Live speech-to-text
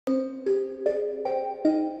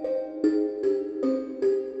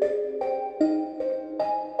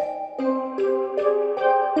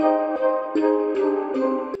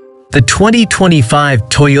The 2025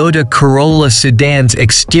 Toyota Corolla Sedan's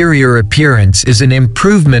exterior appearance is an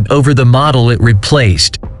improvement over the model it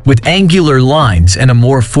replaced, with angular lines and a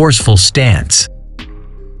more forceful stance.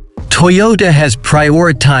 Toyota has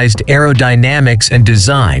prioritized aerodynamics and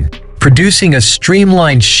design, producing a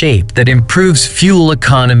streamlined shape that improves fuel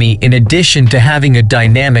economy in addition to having a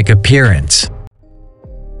dynamic appearance.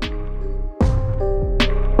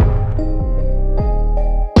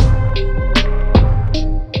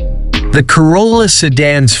 The Corolla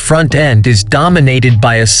Sedan's front end is dominated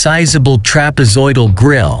by a sizable trapezoidal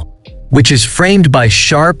grille, which is framed by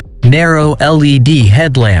sharp, narrow LED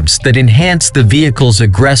headlamps that enhance the vehicle's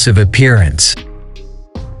aggressive appearance.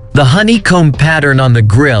 The honeycomb pattern on the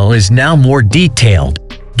grille is now more detailed,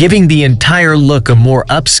 giving the entire look a more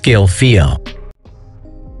upscale feel.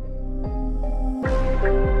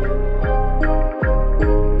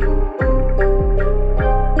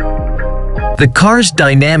 The car's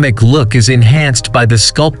dynamic look is enhanced by the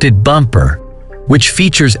sculpted bumper, which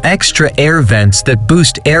features extra air vents that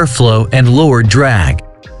boost airflow and lower drag.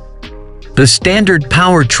 The standard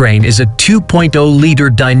powertrain is a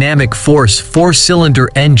 2.0-liter dynamic force four-cylinder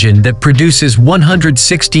engine that produces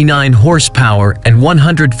 169 horsepower and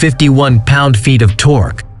 151 pound-feet of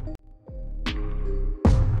torque.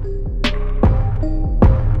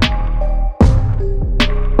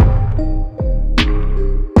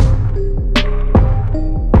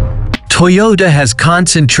 Toyota has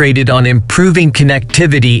concentrated on improving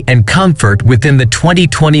connectivity and comfort within the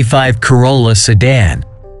 2025 Corolla Sedan.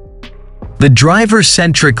 The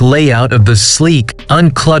driver-centric layout of the sleek,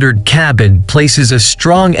 uncluttered cabin places a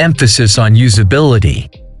strong emphasis on usability.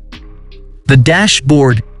 The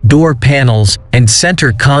dashboard, door panels, and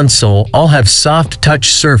center console all have soft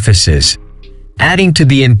touch surfaces, adding to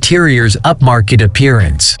the interior's upmarket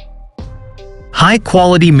appearance.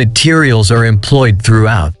 High-quality materials are employed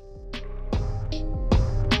throughout,